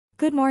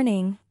Good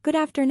morning, good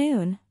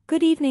afternoon,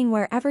 good evening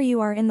wherever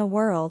you are in the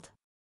world.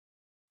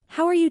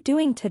 How are you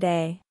doing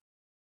today?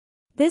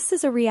 This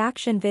is a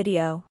reaction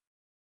video.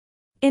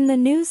 In the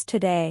news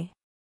today.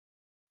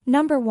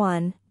 Number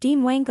 1,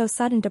 Deem Wango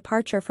sudden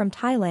departure from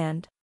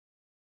Thailand.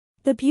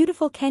 The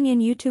beautiful Kenyan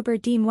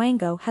YouTuber Deem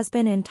Wango has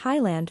been in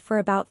Thailand for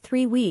about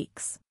 3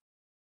 weeks.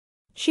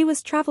 She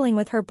was traveling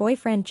with her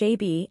boyfriend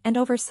JB and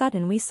over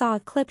sudden we saw a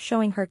clip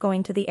showing her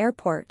going to the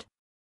airport.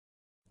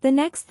 The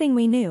next thing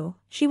we knew,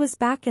 she was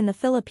back in the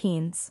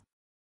Philippines.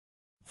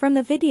 From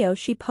the video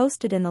she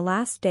posted in the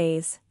last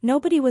days,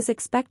 nobody was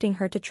expecting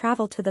her to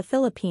travel to the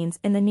Philippines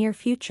in the near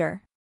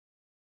future.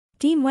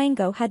 Deem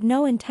Wango had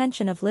no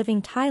intention of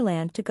leaving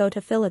Thailand to go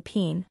to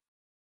Philippines.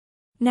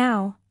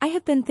 Now, I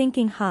have been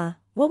thinking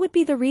what would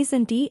be the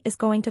reason Dee is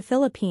going to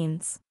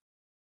Philippines?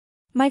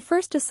 My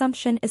first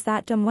assumption is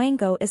that Deem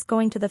Wango is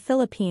going to the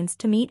Philippines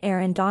to meet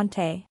Aaron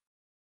Dante.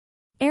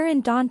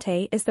 Aaron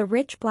Dante is the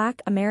rich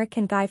black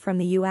American guy from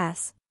the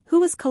US, who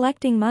was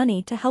collecting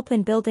money to help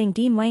in building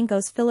Deem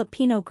Wango's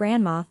Filipino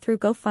grandma through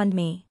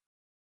GoFundMe.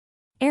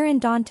 Aaron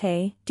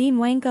Dante, Deem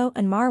Wango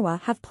and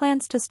Marwa have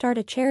plans to start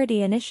a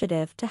charity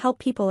initiative to help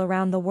people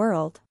around the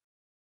world.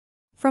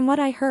 From what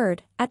I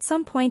heard, at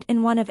some point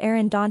in one of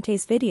Aaron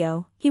Dante's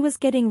video, he was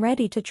getting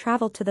ready to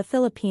travel to the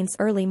Philippines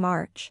early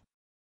March.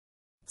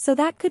 So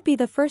that could be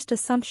the first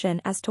assumption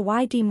as to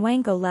why Deem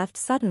Wango left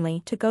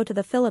suddenly to go to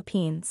the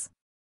Philippines.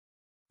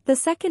 The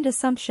second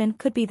assumption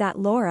could be that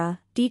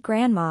Laura, Dee's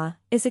grandma,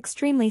 is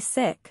extremely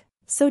sick,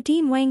 so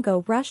Deem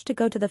Wango rushed to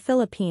go to the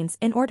Philippines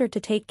in order to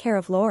take care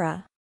of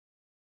Laura.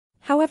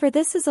 However,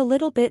 this is a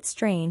little bit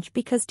strange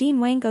because Deem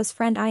Wango's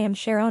friend I Am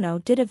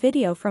Sharono did a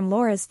video from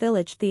Laura's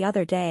village the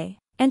other day,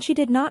 and she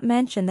did not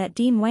mention that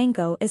Deem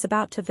Wango is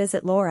about to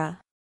visit Laura.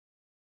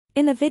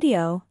 In the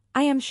video,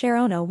 I Am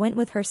Sharono went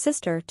with her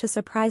sister to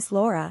surprise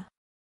Laura.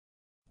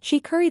 She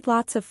curried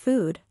lots of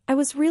food. I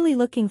was really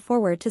looking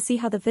forward to see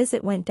how the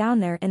visit went down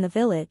there in the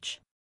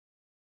village.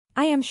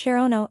 I Am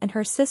Sharono and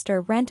her sister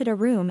rented a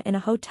room in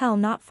a hotel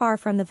not far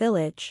from the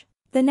village.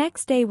 The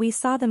next day we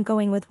saw them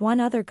going with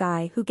one other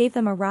guy who gave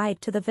them a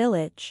ride to the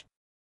village.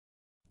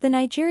 The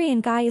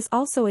Nigerian guy is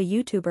also a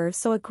YouTuber,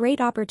 so a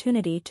great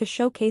opportunity to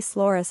showcase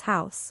Laura's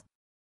house.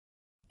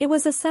 It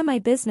was a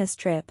semi-business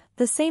trip,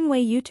 the same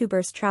way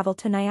YouTubers travel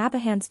to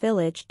Nyabahan's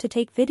village to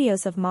take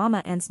videos of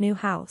Mama Ann's new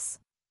house.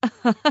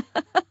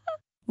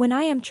 When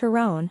I Am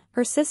Sharon,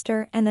 her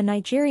sister and the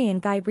Nigerian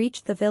guy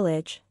reached the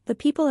village, the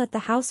people at the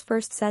house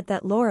first said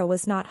that Laura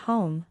was not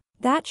home,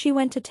 that she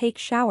went to take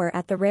shower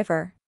at the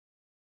river.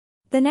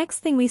 The next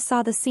thing we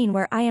saw the scene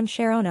where I Am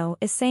Sharono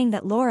is saying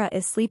that Laura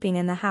is sleeping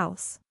in the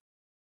house.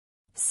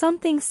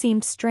 Something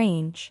seemed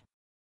strange.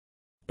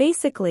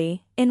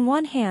 Basically, in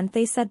one hand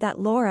they said that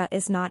Laura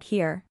is not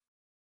here.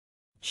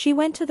 She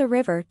went to the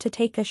river to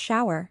take a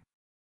shower.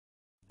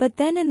 But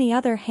then in the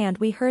other hand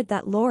we heard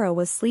that Laura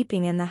was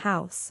sleeping in the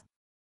house.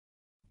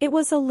 It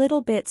was a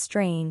little bit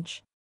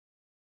strange.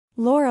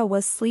 Laura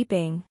was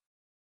sleeping.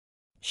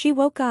 She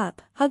woke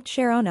up, hugged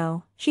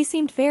Sharono, she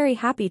seemed very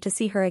happy to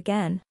see her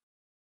again.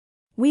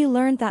 We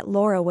learned that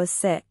Laura was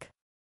sick.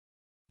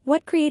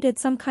 What created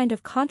some kind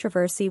of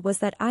controversy was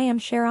that I Am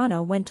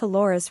Sharono went to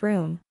Laura's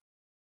room.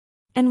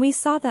 And we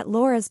saw that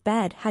Laura's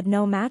bed had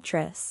no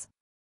mattress.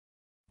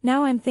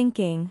 Now I'm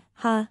thinking,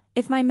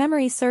 if my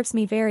memory serves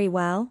me very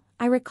well,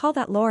 I recall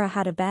that Laura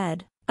had a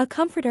bed, a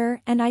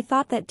comforter, and I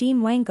thought that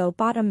Deem Wango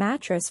bought a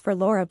mattress for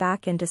Laura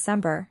back in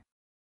December.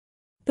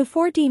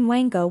 Before Deem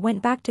Wango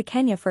went back to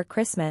Kenya for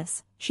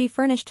Christmas, she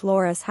furnished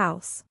Laura's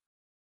house.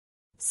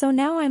 So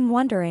now I'm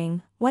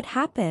wondering, what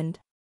happened?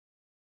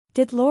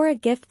 Did Laura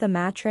gift the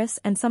mattress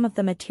and some of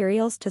the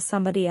materials to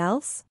somebody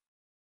else?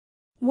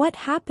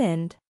 What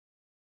happened?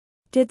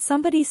 Did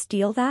somebody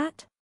steal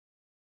that?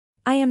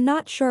 I am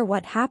not sure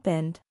what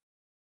happened.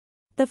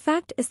 The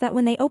fact is that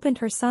when they opened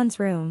her son's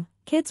room,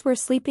 kids were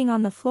sleeping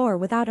on the floor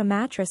without a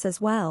mattress as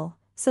well,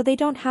 so they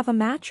don't have a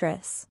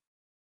mattress.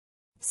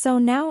 So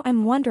now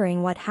I'm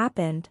wondering what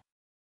happened.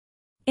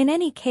 In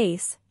any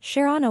case,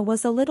 Sharono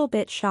was a little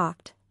bit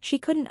shocked, she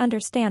couldn't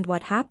understand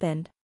what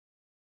happened.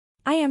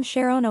 I Am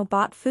Sharono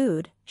bought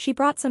food, she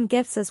brought some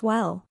gifts as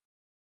well.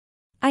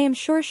 I am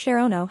sure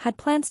Sharono had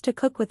plans to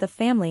cook with the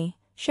family,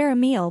 share a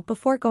meal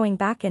before going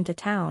back into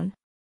town.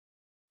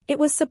 It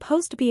was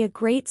supposed to be a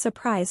great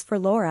surprise for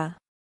Laura.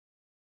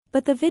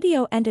 But the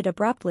video ended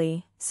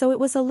abruptly, so it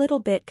was a little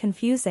bit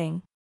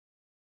confusing.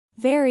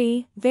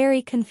 Very,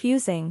 very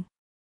confusing.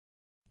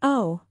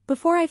 Oh,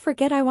 before I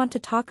forget, I want to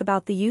talk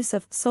about the use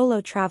of solo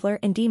traveler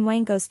in Deem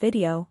Wango's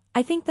video.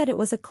 I think that it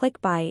was a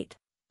clickbait.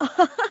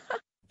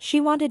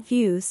 She wanted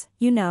views,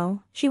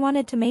 she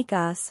wanted to make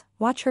us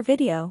watch her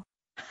video.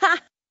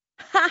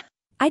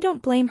 I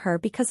don't blame her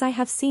because I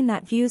have seen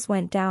that views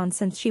went down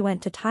since she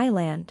went to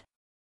Thailand.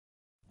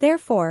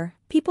 Therefore,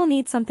 people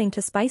need something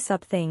to spice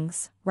up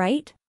things,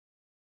 right?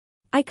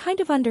 I kind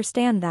of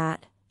understand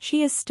that.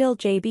 She is still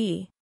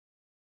JB.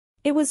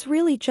 It was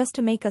really just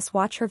to make us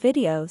watch her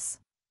videos.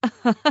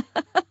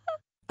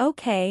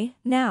 Okay,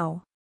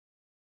 now.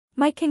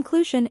 My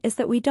conclusion is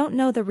that we don't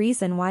know the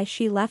reason why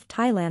she left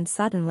Thailand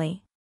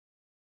suddenly.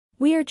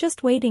 We are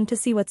just waiting to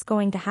see what's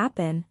going to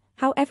happen,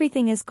 how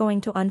everything is going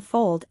to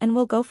unfold, and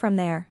we'll go from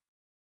there.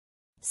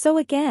 So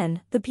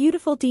again, the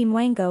beautiful Deem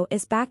Wango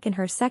is back in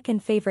her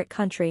second favorite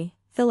country,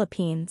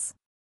 Philippines.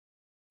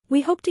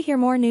 We hope to hear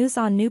more news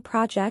on new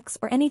projects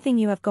or anything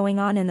you have going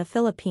on in the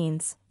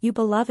Philippines, you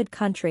beloved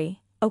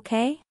country,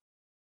 okay?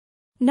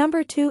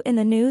 Number 2 in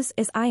the news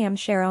is I Am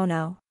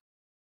Sharono.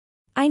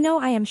 I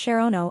know I Am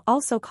Sharono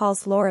also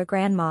calls Laura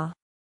grandma.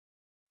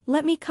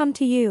 Let me come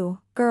to you,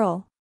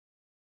 girl.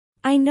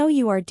 I know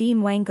you are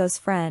Deem Wango's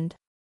friend.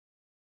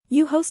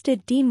 You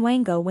hosted Deem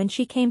Wango when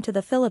she came to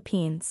the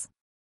Philippines.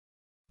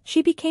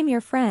 She became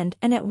your friend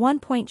and at one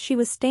point she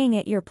was staying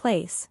at your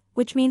place,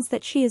 which means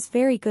that she is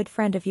very good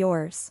friend of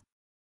yours.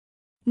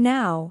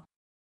 Now,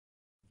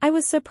 I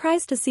was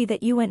surprised to see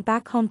that you went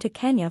back home to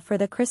Kenya for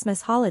the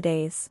Christmas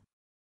holidays.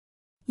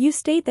 You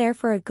stayed there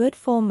for a good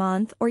full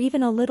month or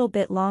even a little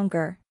bit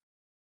longer.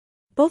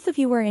 Both of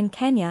you were in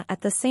Kenya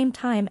at the same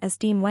time as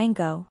Deem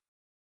Wango.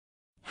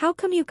 How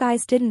come you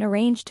guys didn't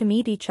arrange to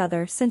meet each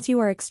other since you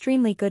are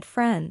extremely good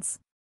friends?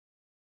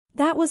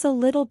 That was a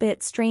little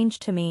bit strange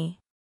to me.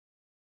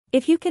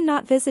 If you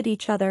cannot visit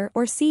each other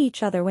or see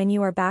each other when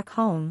you are back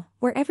home,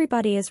 where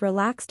everybody is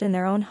relaxed in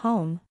their own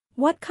home,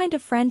 what kind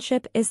of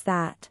friendship is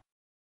that?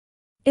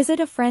 Is it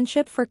a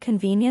friendship for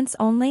convenience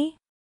only?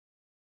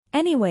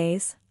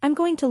 Anyways, I'm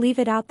going to leave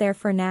it out there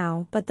for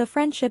now, but the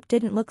friendship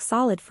didn't look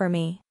solid for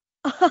me.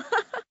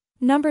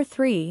 Number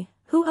 3,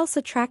 who else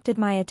attracted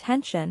my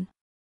attention?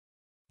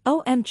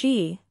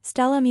 OMG,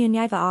 Stella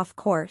Munieva, of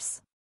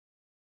course.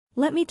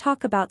 Let me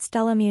talk about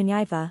Stella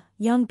Munieva,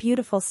 young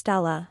beautiful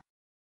Stella.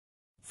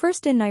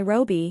 First in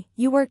Nairobi,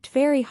 you worked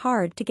very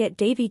hard to get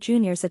Davy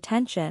Jr.'s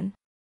attention.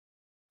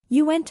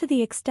 You went to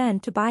the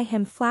extent to buy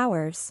him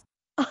flowers.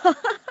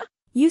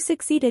 You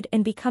succeeded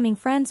in becoming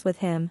friends with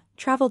him,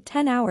 traveled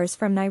 10 hours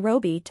from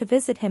Nairobi to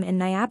visit him in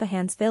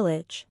Nyabahan's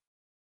village.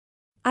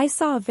 I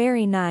saw a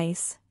very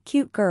nice,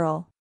 cute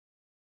girl.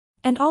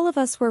 And all of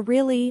us were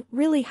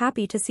really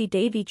happy to see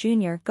Davy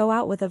Jr. go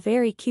out with a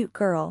very cute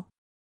girl.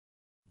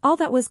 All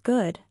that was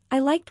good, I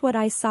liked what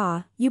I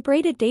saw. You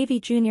braided Davy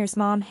Jr.'s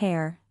mom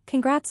hair,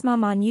 congrats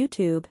mom on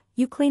YouTube,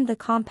 you cleaned the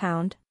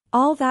compound,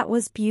 all that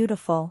was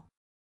beautiful.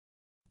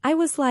 I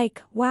was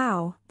like,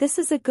 wow, this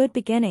is a good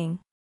beginning.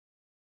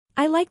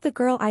 I like the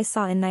girl I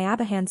saw in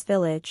Nyabahan's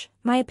village.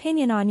 My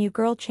opinion on you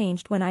girl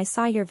changed when I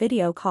saw your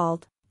video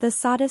called, The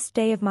Saddest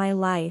Day of My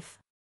Life.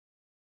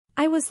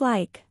 I was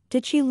like,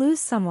 did she lose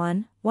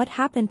someone? What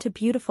happened to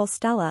beautiful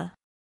Stella?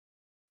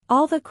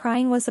 All the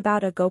crying was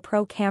about a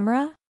GoPro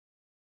camera?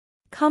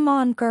 Come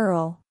on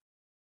girl.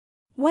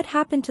 What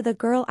happened to the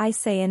girl I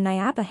say in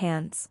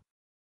Nyabahan's?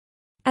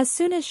 As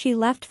soon as she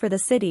left for the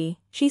city,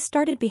 she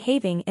started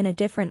behaving in a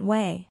different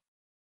way.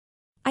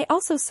 I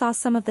also saw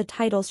some of the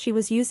titles she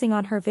was using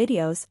on her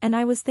videos and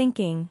I was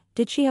thinking,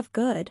 did she have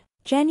good,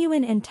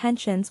 genuine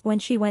intentions when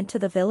she went to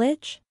the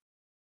village?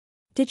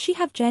 Did she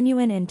have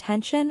genuine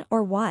intention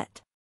or what?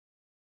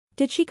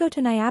 Did she go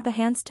to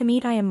Nyabahan's to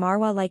meet I Am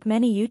Marwa like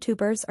many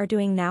YouTubers are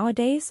doing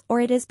nowadays,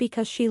 or it is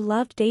because she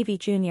loved Davy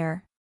Jr.?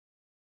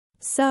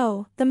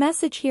 So, the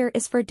message here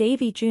is for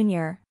Davy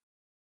Jr.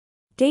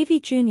 Davy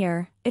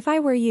Jr., if I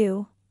were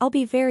you, I'll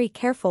be very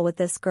careful with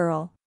this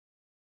girl.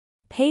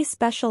 Pay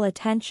special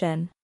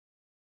attention.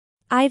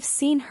 I've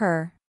seen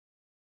her.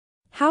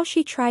 How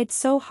she tried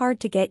so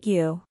hard to get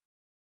you.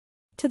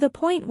 To the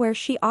point where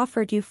she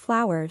offered you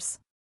flowers.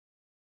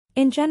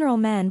 In general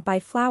men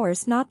buy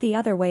flowers, not the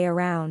other way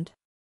around.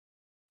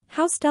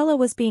 How Stella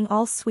was being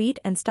all sweet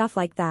and stuff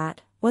like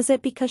that, was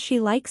it because she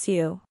likes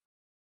you?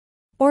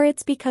 Or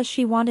it's because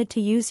she wanted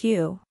to use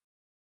you?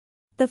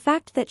 The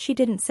fact that she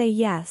didn't say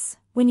yes,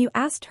 when you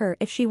asked her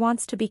if she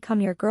wants to become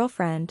your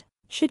girlfriend,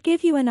 should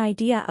give you an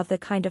idea of the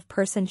kind of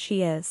person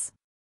she is.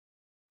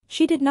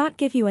 She did not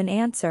give you an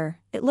answer,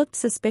 it looked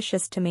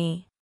suspicious to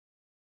me.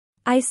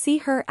 I see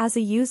her as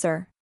a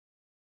user.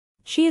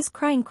 She is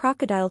crying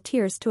crocodile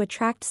tears to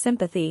attract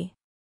sympathy.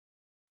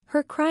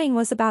 Her crying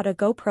was about a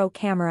GoPro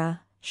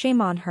camera, shame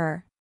on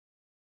her.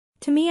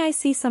 To me I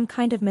see some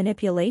kind of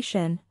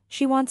manipulation,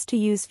 she wants to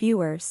use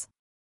viewers.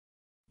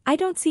 I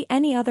don't see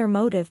any other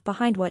motive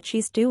behind what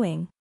she's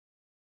doing.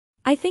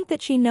 I think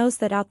that she knows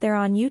that out there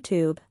on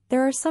YouTube,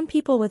 there are some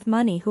people with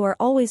money who are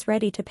always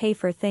ready to pay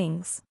for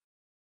things.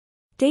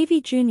 Davy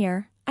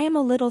Jr., I am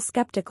a little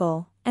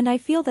skeptical, and I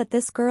feel that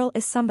this girl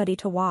is somebody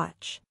to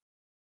watch.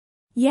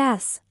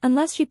 Yes,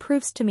 unless she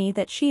proves to me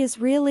that she is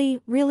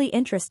really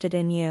interested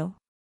in you.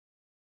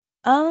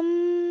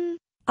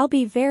 I'll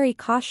be very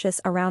cautious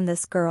around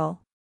this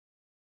girl.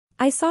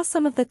 I saw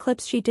some of the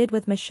clips she did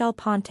with Michelle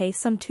Ponte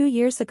some 2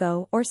 years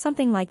ago or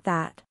something like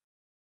that.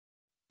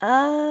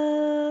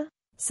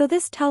 So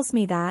this tells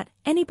me that,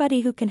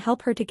 anybody who can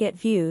help her to get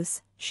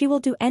views, she will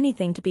do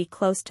anything to be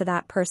close to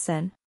that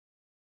person.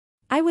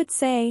 I would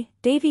say,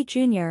 Davy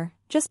Jr.,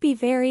 just be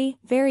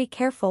very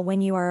careful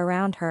when you are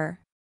around her.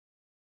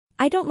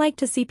 I don't like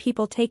to see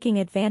people taking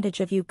advantage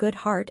of your good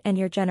heart and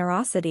your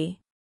generosity.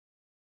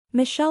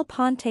 Michelle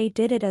Ponte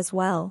did it as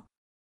well.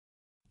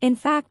 In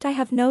fact, I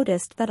have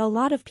noticed that a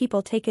lot of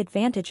people take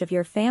advantage of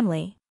your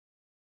family.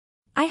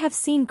 I have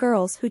seen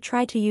girls who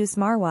try to use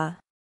Marwa.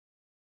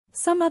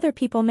 Some other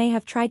people may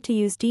have tried to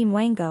use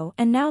Wango,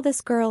 and now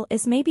this girl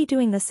is maybe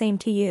doing the same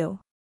to you.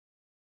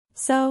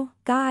 So,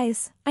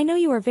 guys, I know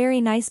you are very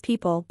nice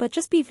people, but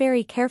just be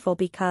very careful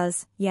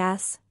because,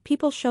 yes,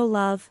 people show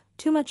love,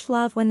 too much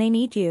love when they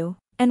need you,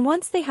 and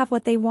once they have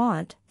what they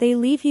want, they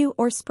leave you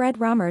or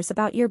spread rumors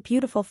about your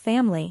beautiful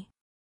family.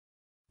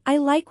 I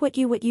like what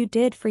you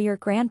did for your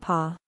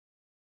grandpa.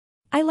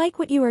 I like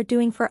what you are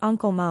doing for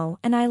Uncle Mo,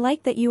 and I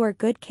like that you are a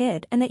good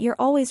kid and that you're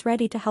always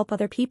ready to help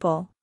other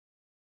people.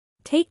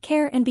 Take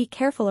care and be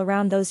careful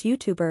around those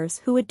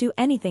YouTubers who would do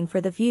anything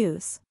for the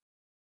views.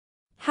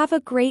 Have a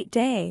great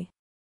day.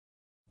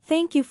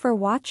 Thank you for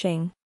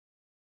watching.